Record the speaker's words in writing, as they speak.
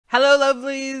Hello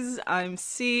lovelies, I'm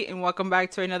C and welcome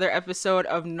back to another episode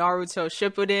of Naruto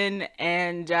Shippuden,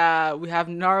 and we have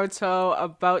Naruto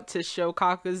about to show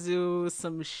Kakuzu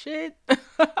some shit.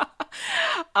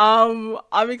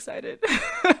 I'm excited.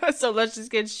 So let's just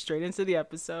get straight into the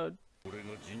episode.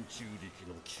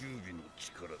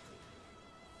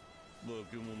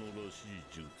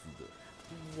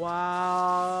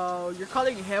 Wow, you're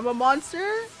calling him a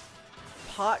monster?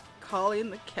 Pot calling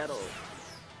the kettle.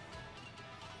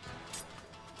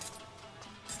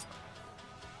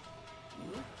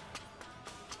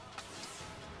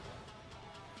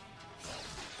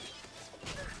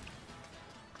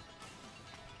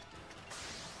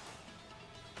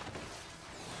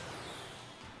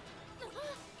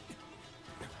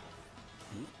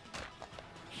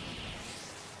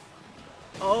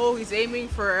 Oh, he's aiming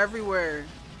for everywhere.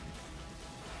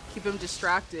 Keep him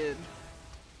distracted.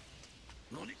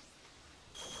 Oh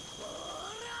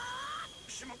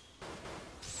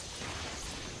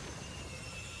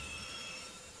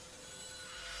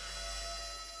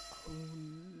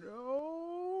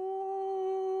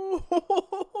no.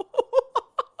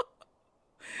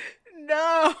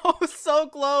 No, so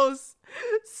close.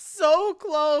 So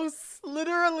close.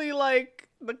 Literally like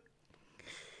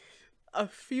a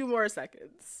few more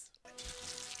seconds.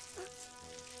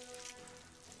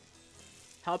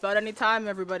 Help out anytime,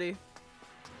 everybody.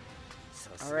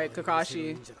 Alright,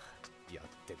 Kakashi.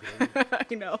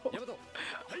 I know.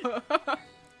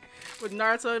 With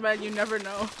Naruto, man, you never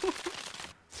know.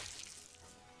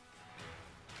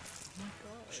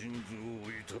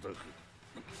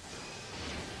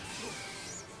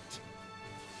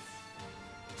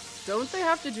 Don't they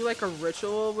have to do like a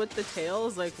ritual with the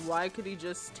tails? Like, why could he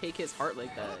just take his heart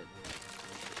like that?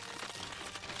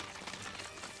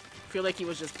 I feel like he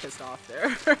was just pissed off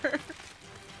there.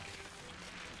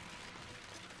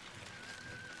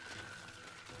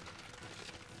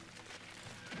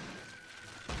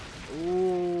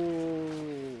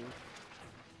 Ooh.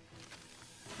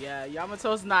 Yeah,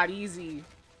 Yamato's not easy.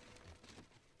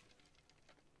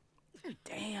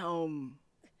 Damn.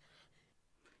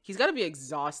 He's gotta be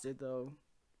exhausted though.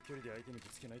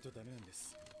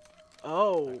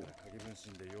 Oh.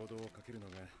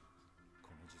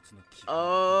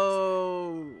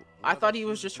 Oh. I thought he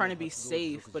was just trying to be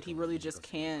safe, but he really just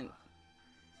can't.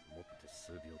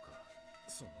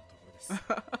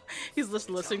 He's just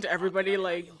listening to everybody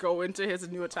like go into his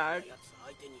new attack.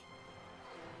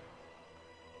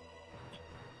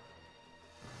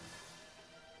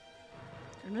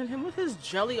 And then him with his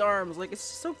jelly arms, like it's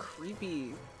so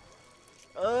creepy.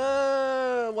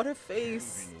 What a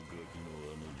face.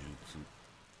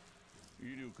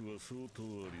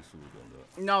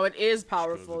 No, it is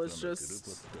powerful, it's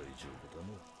just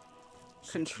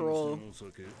control.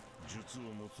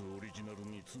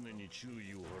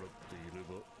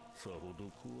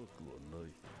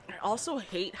 I also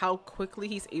hate how quickly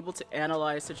he's able to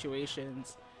analyze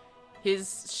situations. His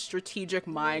strategic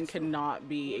mind cannot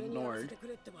be ignored.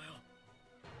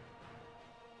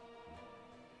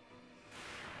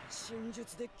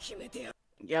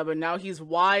 Yeah, but now he's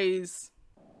wise.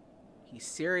 He's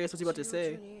serious. What's he about to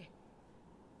say?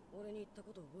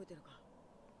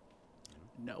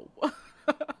 No.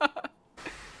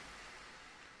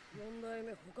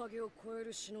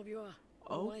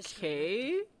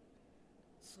 Okay.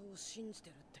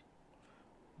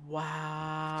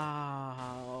 Wow.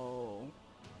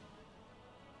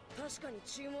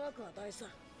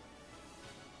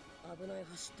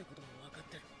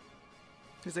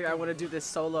 He's like, I want to do this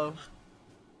solo.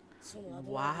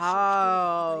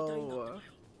 Wow.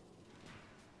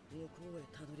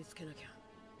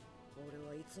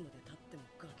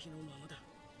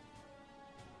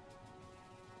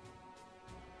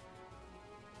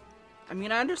 I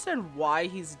mean, I understand why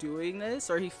he's doing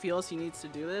this, or he feels he needs to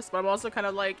do this, but I'm also kind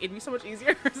of like, it'd be so much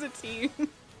easier as a team.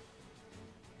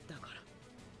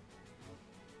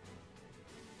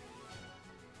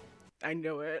 I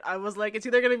knew it. I was like, it's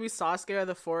either gonna be Sasuke or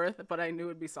the fourth, but I knew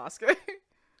it'd be Sasuke.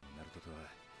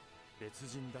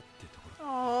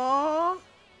 Aww.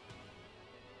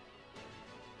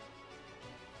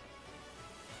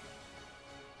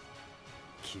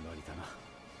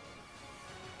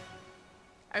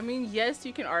 I mean, yes,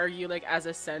 you can argue, like, as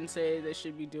a sensei, they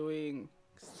should be doing,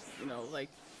 you know, like,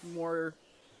 more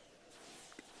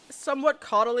somewhat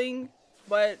coddling,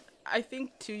 but I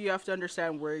think, too, you have to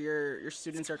understand where your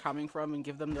students are coming from and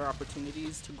give them their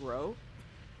opportunities to grow.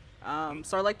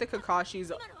 So I like the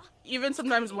Kakashi's, even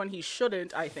sometimes when he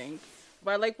shouldn't, I think,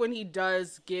 but I like when he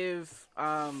does give,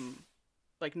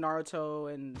 like,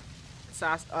 Naruto and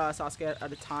Sasuke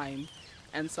at a time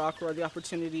and Sakura the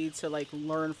opportunity to like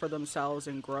learn for themselves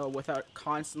and grow without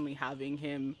constantly having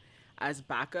him as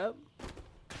backup.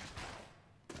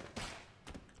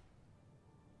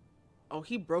 Oh,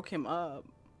 he broke him up.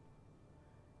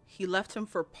 He left him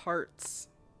for parts.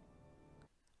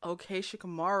 Okay,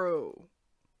 Shikamaru.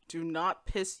 Do not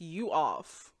piss you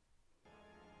off.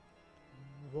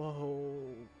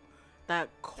 Whoa. That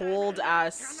cold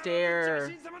ass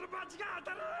stare.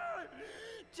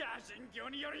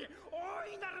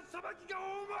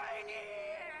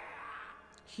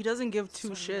 He doesn't give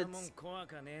two shits.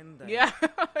 Yeah,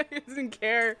 he doesn't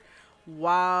care.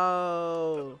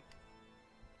 Wow.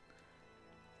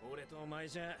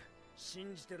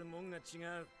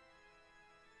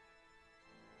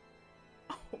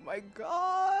 Oh my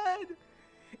god.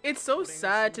 It's so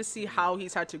sad to see how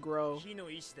he's had to grow.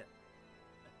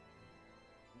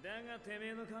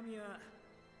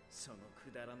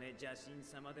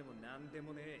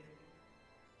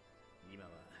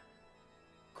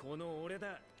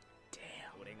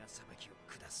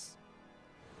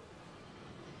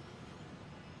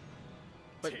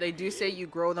 But they do say you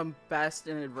grow them best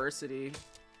in adversity.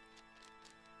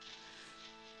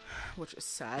 Which is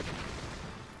sad.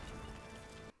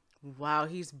 Wow,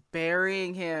 he's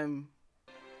burying him.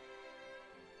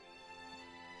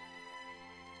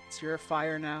 It's your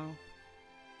fire now.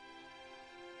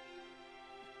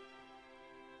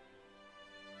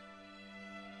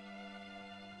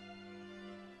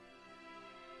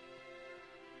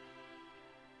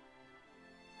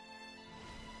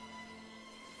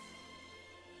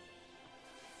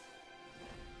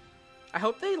 I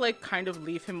hope they like kind of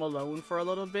leave him alone for a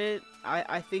little bit.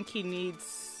 I think he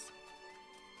needs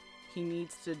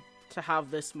to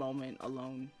have this moment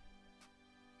alone.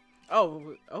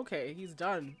 Oh, okay, he's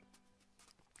done.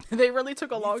 They really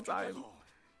took a long time.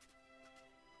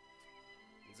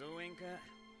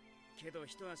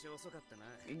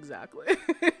 Exactly.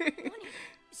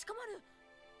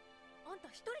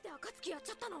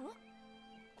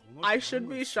 I should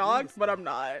be shocked, but I'm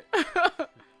not.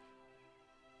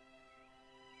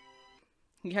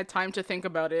 He had time to think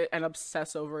about it and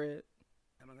obsess over it.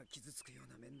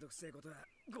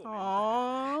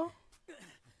 Aww.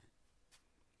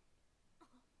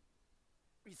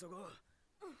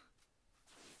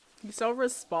 He's so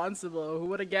responsible. Who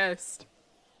would have guessed?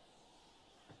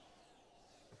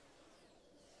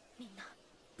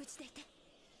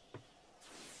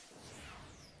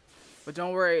 But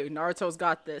don't worry, Naruto's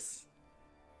got this.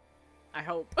 I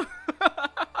hope.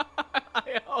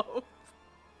 I hope.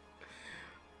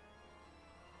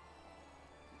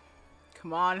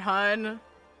 Come on, hun.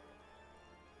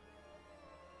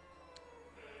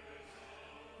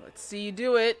 Let's see you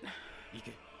do it.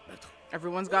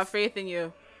 Everyone's got faith in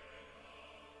you.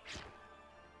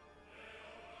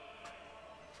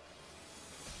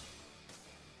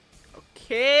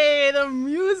 Okay, the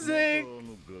music. Okay.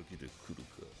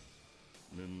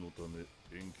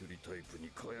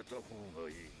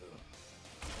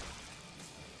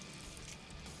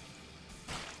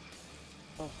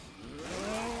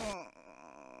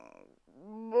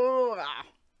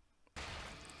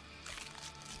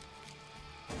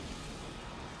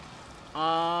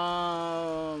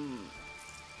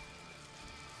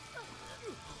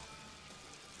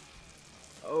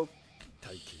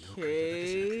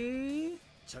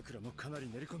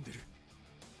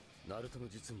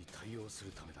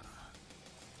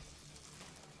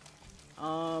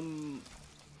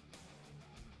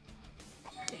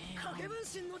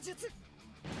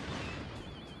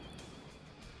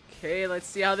 Okay, let's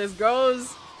see how this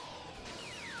goes.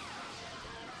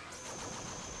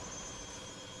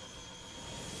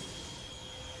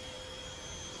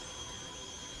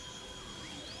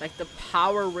 Like the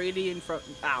power radiating from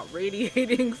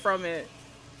it.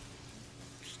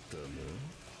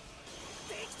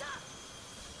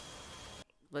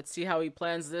 Let's see how he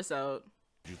plans this out.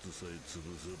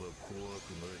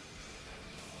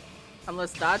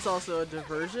 Unless that's also a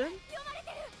diversion.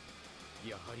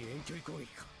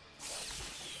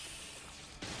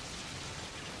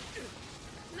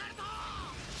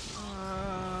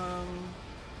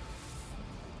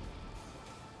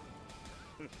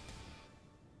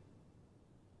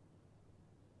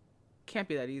 Can't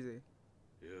be that easy.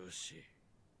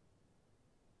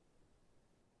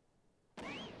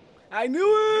 I knew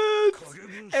it!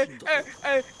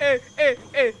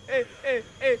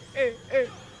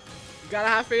 Gotta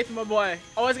have faith, my boy.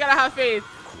 Always gotta have faith.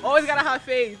 Always gotta have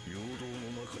faith.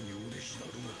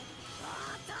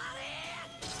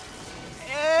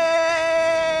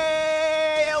 Hey,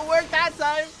 it worked that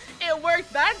time. It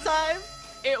worked that time.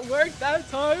 It worked that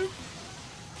time.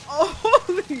 Oh,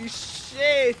 holy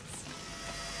shit.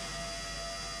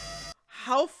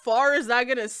 How far is that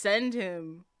gonna send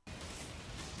him?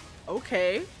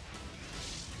 Okay.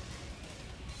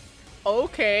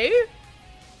 Okay.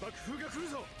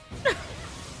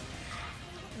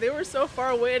 They were so far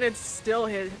away and it still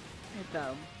hit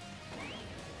them.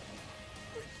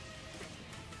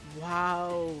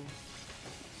 Wow.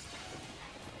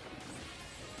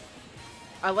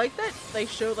 I like that they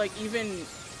showed like even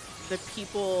the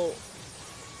people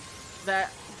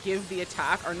that give the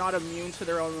attack are not immune to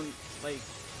their own like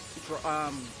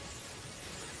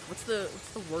what's the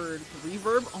word?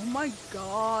 Reverb? Oh my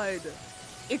god.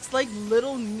 It's like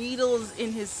little needles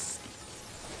in his.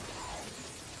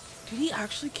 Did he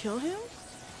actually kill him?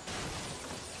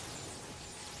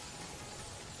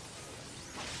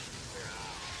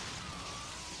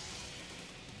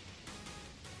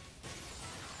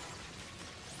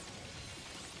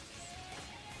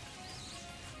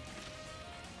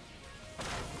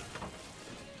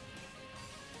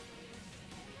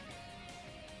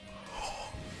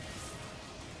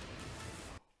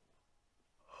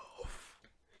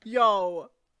 Yo.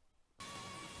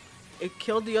 It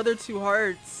killed the other two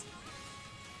hearts.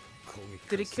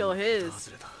 Did it kill his?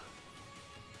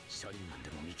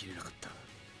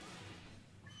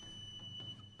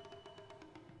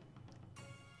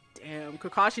 Damn,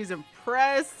 Kakashi's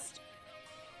impressed.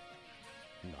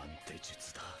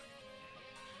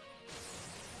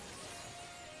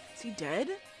 Is he dead?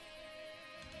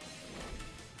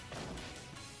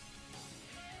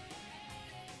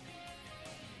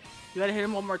 You gotta hit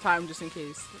him one more time just in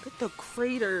case. Look at the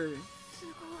crater.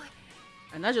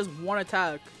 And that's just one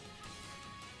attack.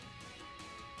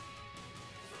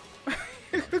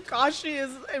 Kakashi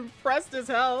is impressed as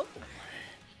hell.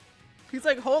 He's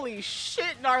like, holy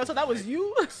shit, Naruto, that was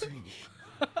you?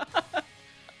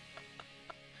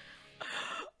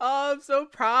 Oh, I'm so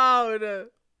proud.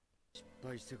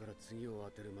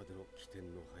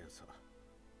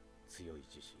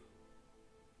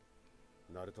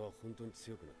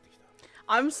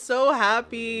 I'm so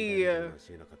happy.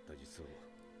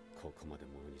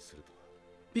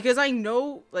 Because I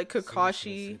know like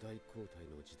Kakashi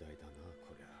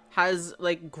has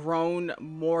like grown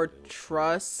more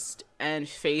trust and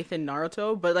faith in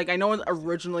Naruto, but like I know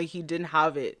originally he didn't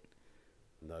have it.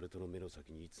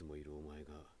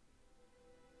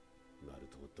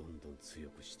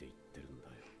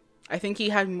 I think he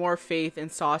had more faith in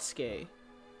Sasuke.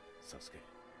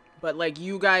 But like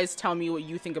you guys tell me what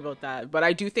you think about that. But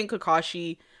I do think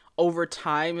Kakashi over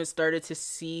time has started to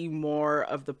see more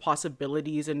of the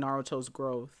possibilities in Naruto's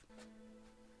growth.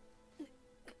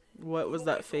 What was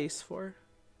that face for?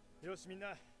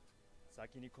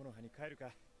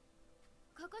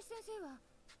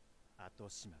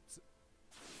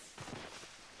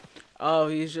 Oh,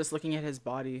 he's just looking at his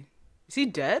body. Is he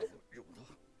dead?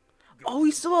 Oh,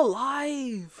 he's still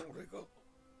alive.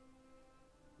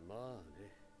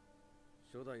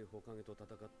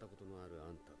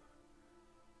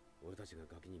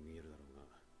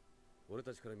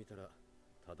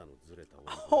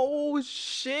 Oh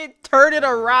shit, turn it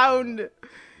around.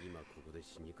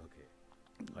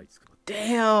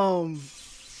 Damn.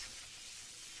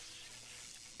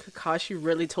 Kakashi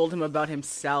really told him about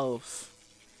himself.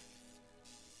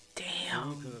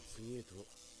 Damn.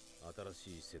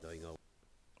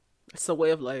 It's the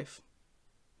way of life.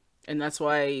 And that's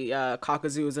why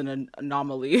Kakuzu is an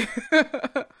anomaly.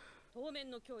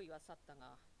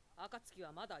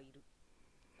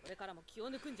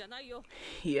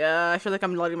 Yeah, I feel like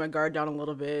I'm letting my guard down a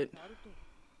little bit.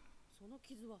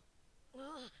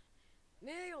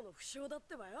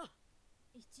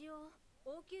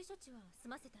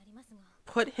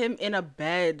 Put him in a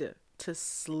bed to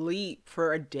sleep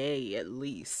for a day at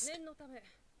least.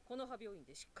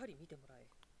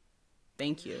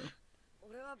 Thank you.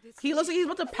 He looks like he's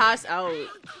about to pass out.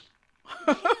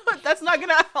 That's not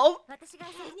gonna help.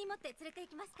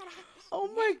 Oh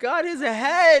my god, his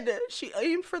head! She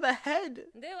aimed for the head.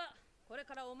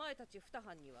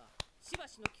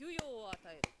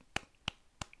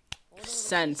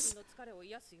 Sense.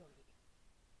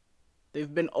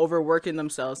 They've been overworking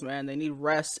themselves, man. They need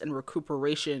rest and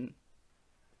recuperation.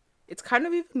 It's kind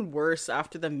of even worse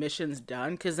after the mission's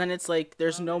done, because then it's like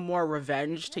there's no more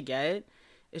revenge to get.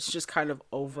 It's just kind of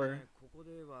over.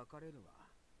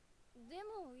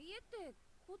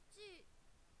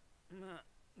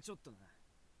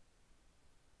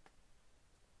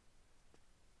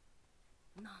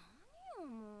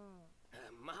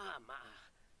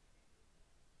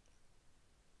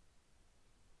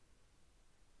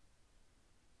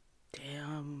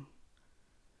 Damn.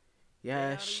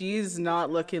 Yeah, she's not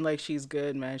looking like she's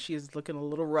good, man. She's looking a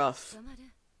little rough.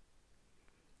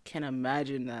 Can't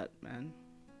imagine that, man.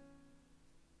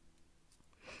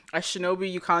 As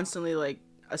Shinobi, you constantly like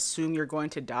assume you're going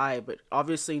to die, but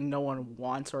obviously no one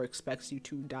wants or expects you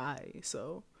to die.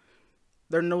 So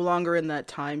they're no longer in that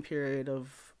time period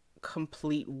of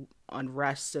complete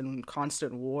unrest and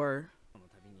constant war.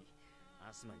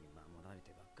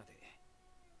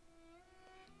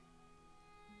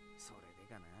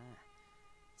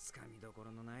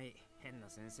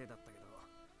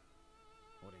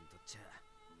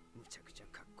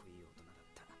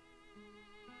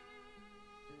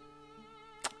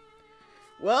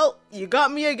 Well, you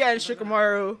got me again,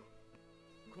 Shikamaru.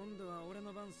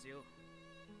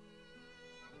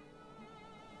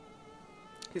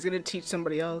 He's gonna teach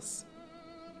somebody else.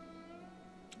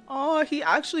 Oh, he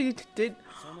actually did.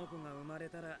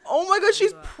 Oh my god,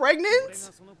 she's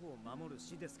pregnant?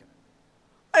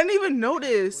 I didn't even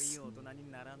notice.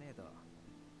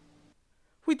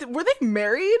 Wait, were they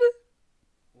married?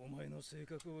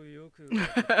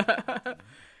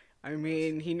 I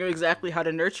mean, he knew exactly how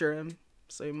to nurture him,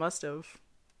 so he must have.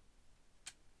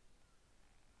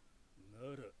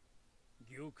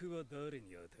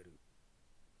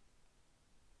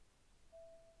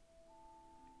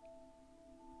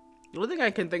 The only thing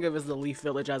I can think of is the Leaf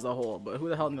Village as a whole, but who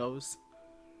the hell knows?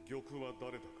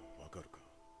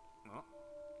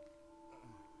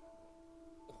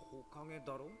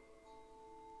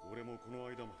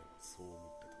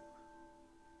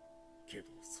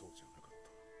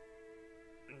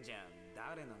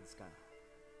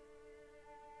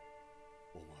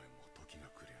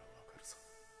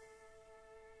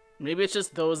 Maybe it's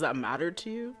just those that matter to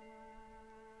you?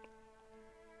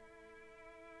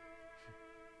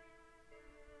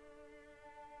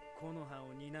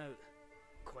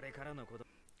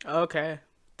 Okay,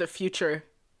 the future.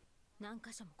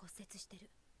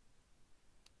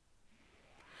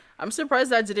 I'm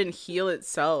surprised that didn't heal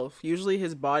itself. Usually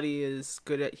his body is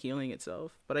good at healing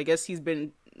itself, but I guess he's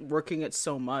been working it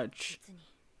so much.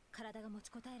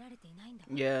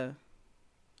 Yeah.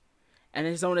 And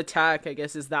his own attack, I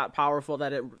guess, is that powerful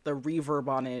that the reverb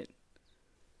on it.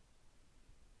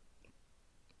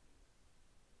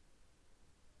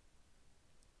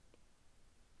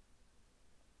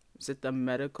 Is it the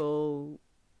medical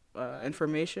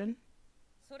information?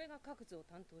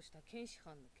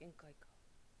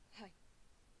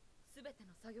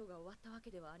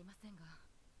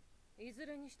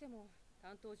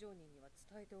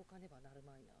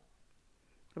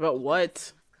 About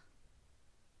what?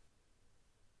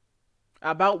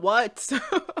 About what?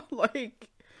 Like,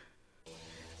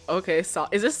 okay, so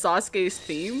is this Sasuke's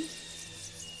theme?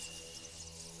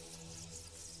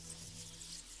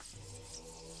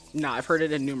 Nah, I've heard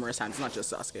it in numerous times, not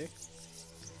just Sasuke.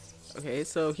 Okay,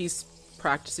 so he's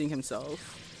practicing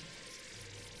himself.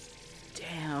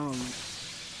 Damn.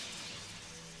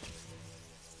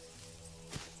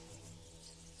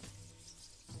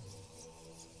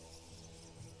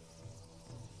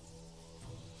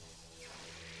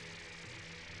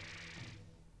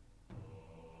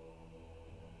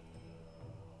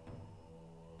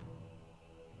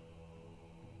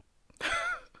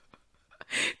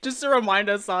 Just to remind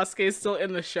us, Sasuke's still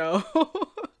in the show.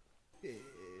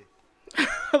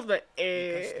 The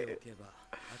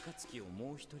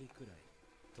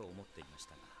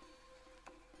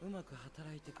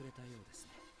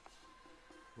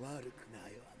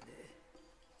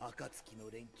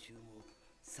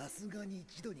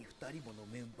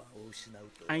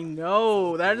I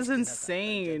know, that is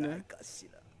insane.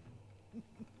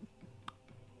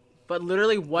 But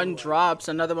literally one drops,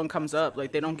 another one comes up.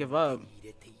 Like, they don't give up.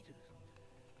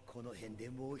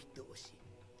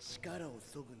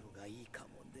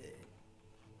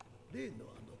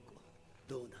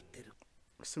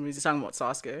 Somebody's talking about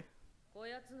Sasuke.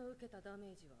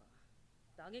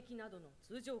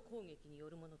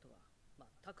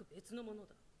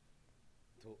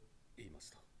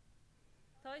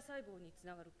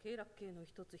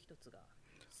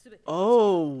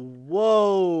 Oh,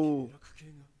 whoa.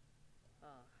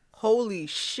 Holy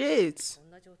shit.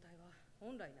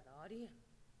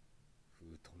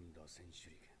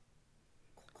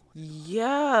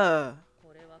 Yeah.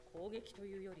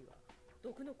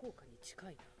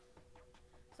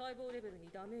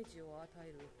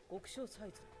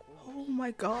 Oh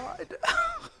my god.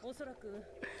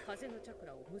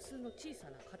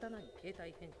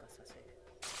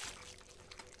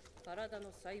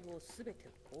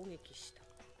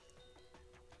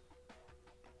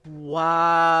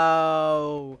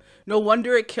 Wow. No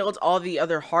wonder it killed all the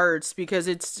other hearts, because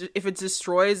if it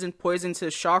destroys and poisons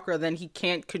his chakra, then he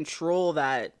can't control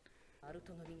that.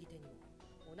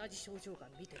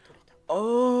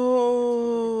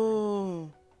 Oh.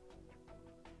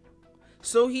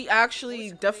 So he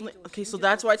actually definitely... Okay, so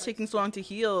that's why it's taking so long to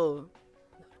heal.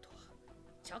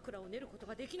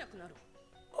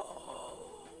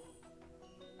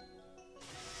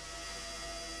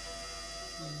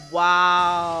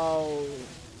 Wow.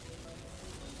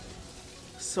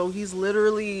 So he's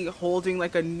literally holding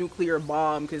like a nuclear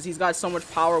bomb because he's got so much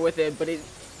power with it, but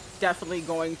it's definitely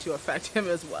going to affect him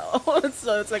as well.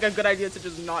 So it's like a good idea to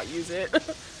just not use it.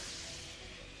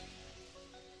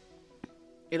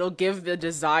 It'll give the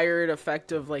desired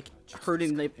effect of like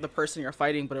hurting the person you're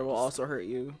fighting, but it will also hurt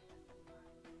you.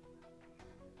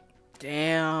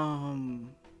 Damn.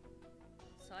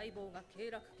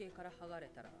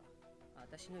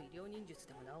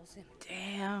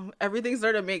 Damn. Everything's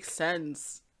there to make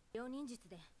sense.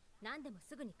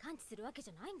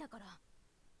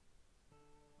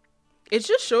 It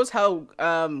just shows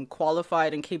how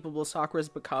qualified and capable Sakura's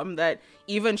become, that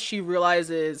even she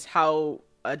realizes how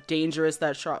dangerous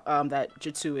that that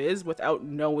jutsu is without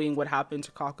knowing what happened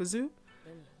to Kakuzu.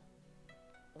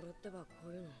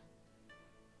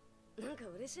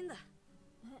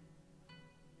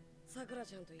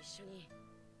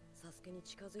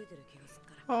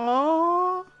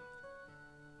 Aww.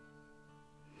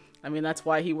 I mean, that's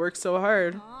why he works so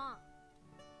hard.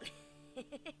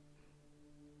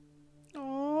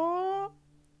 Aww.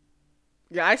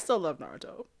 Yeah, I still love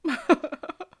Naruto.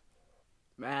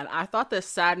 Man, I thought the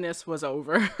sadness was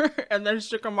over. And then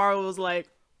Shikamaru was like,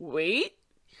 wait,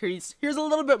 here's a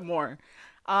little bit more.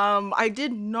 I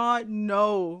did not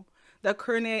know that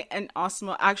Kurne and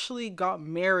Asuma actually got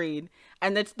married,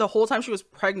 and that's the whole time she was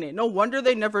pregnant. No wonder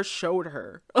they never showed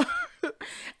her.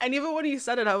 And even when he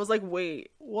said it, I was like, wait,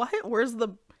 what? Where's the...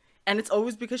 And it's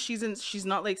always because she's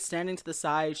not like standing to the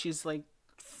side. She's like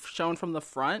shown from the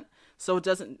front, so it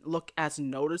doesn't look as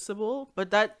noticeable.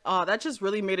 But that just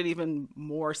really made it even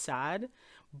more sad.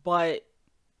 But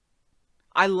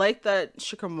I like that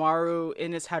Shikamaru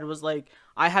in his head was like,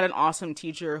 I had an awesome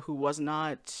teacher who was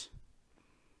not,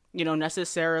 you know,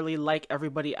 necessarily like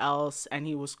everybody else, and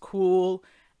he was cool,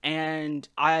 and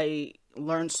I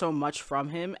learned so much from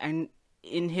him. And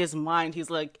in his mind, he's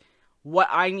like, what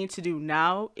I need to do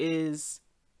now is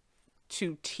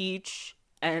to teach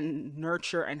and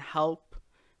nurture and help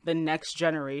the next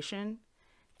generation.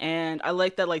 And I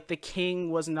like that, like, the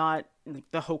king was not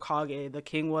the Hokage. The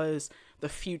king was the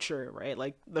future, right?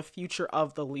 Like, the future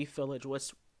of the Leaf Village,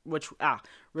 which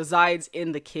resides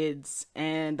in the kids.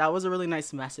 And that was a really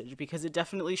nice message, because it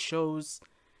definitely shows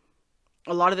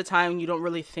a lot of the time you don't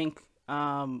really think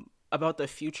about the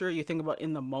future. You think about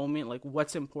in the moment, like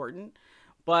what's important.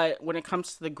 But when it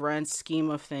comes to the grand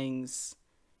scheme of things,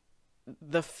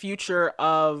 the future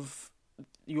of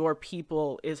your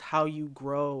people is how you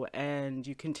grow and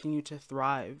you continue to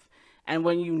thrive. And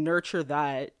when you nurture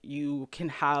that, you can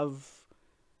have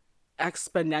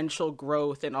exponential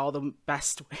growth in all the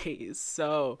best ways.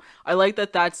 So I like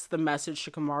that that's the message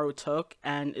Shikamaru took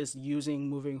and is using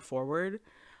moving forward.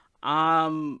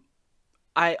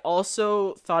 I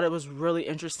also thought it was really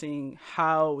interesting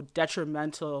how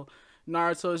detrimental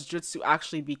Naruto's jutsu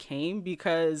actually became,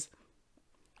 because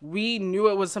we knew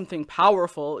it was something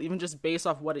powerful, even just based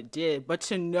off what it did. But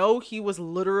to know he was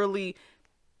literally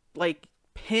like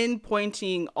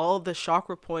pinpointing all the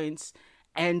chakra points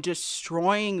and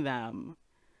destroying them,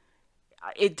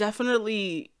 it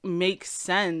definitely makes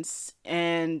sense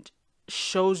and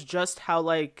shows just how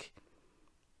like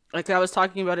I was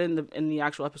talking about it in the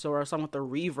actual episode where I was talking about the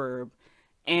reverb.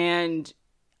 And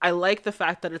I like the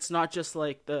fact that it's not just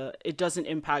like it doesn't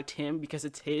impact him because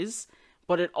it's his,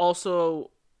 but it also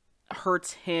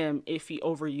hurts him if he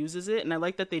overuses it. And I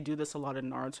like that they do this a lot in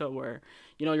Naruto, where,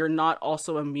 you know, you're not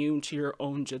also immune to your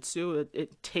own jutsu.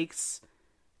 It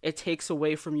takes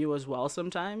away from you as well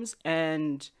sometimes.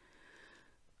 And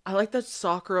I like that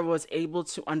Sakura was able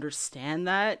to understand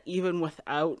that even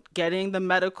without getting the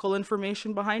medical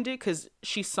information behind it, because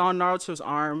she saw Naruto's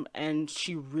arm and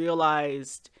she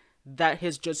realized that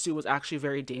his jutsu was actually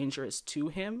very dangerous to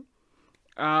him.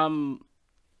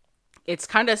 It's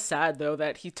kind of sad though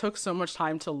that he took so much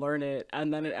time to learn it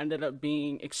and then it ended up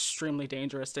being extremely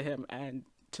dangerous to him, and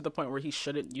to the point where he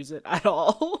shouldn't use it at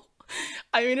all.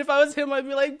 I mean, if I was him, I'd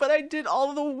be like, but I did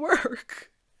all the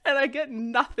work and I get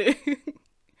nothing.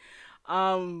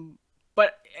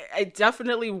 But it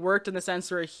definitely worked in the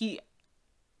sense where he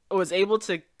was able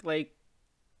to like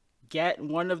get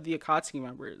one of the Akatsuki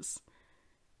members.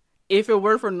 If it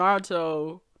weren't for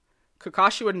Naruto,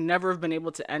 Kakashi would never have been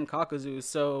able to end Kakuzu.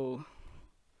 So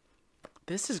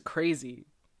this is crazy.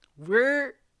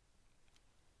 We're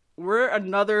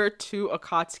another 2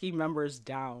 Akatsuki members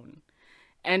down.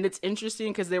 And it's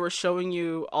interesting because they were showing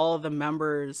you all of the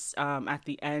members at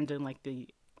the end and like the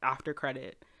after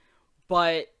credit.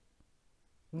 But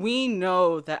we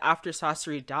know that after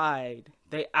Sasori died,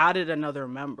 they added another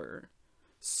member.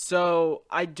 So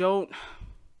I don't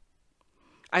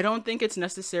think it's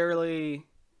necessarily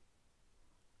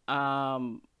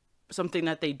something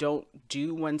that they don't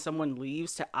do when someone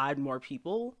leaves to add more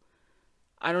people.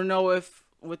 I don't know if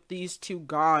with these two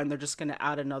gone, they're just going to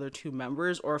add another two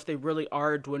members, or if they really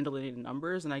are dwindling in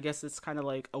numbers. And I guess it's kind of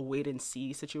like a wait and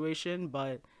see situation.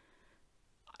 But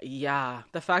yeah,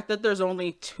 the fact that there's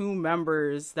only two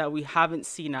members that we haven't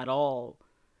seen at all,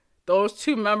 those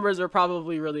two members are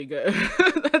probably really good.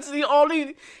 It's the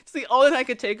only thing I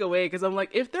could take away, because I'm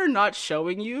like, if they're not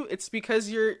showing you, it's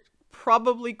because you're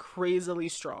probably crazily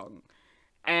strong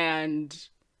and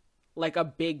like a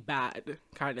big bad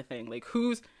kind of thing. Like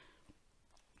who's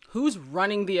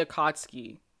running the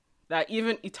Akatsuki that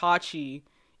even Itachi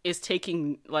is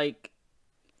taking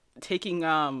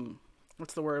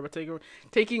what's the word?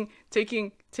 Taking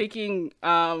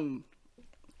I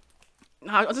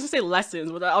was gonna say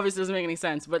lessons, but that obviously doesn't make any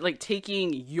sense. But like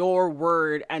taking your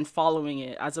word and following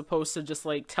it, as opposed to just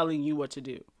like telling you what to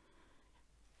do.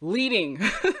 Leading.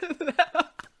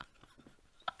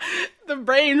 The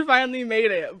brain finally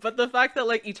made it. But the fact that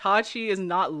like Itachi is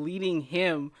not leading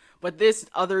him, but this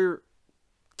other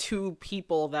two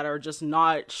people that are just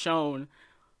not shown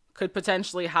could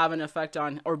potentially have an effect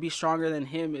on or be stronger than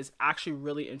him is actually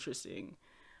really interesting.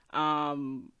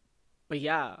 But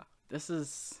yeah,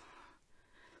 it's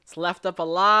left up a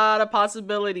lot of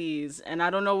possibilities, and I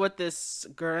don't know what this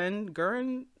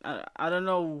Gurren, I don't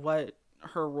know what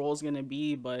her role is gonna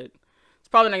be, but it's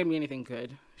probably not gonna be anything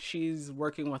good. She's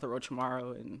working with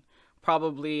Orochimaru and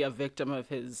probably a victim of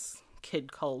his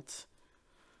kid cult.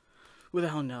 Who the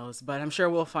hell knows? But I'm sure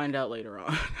we'll find out later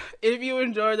on. If you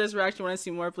enjoyed this reaction, want to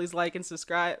see more, please like and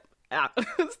subscribe.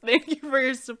 Thank you for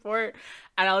your support,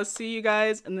 and I'll see you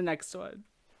guys in the next one.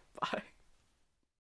 Bye.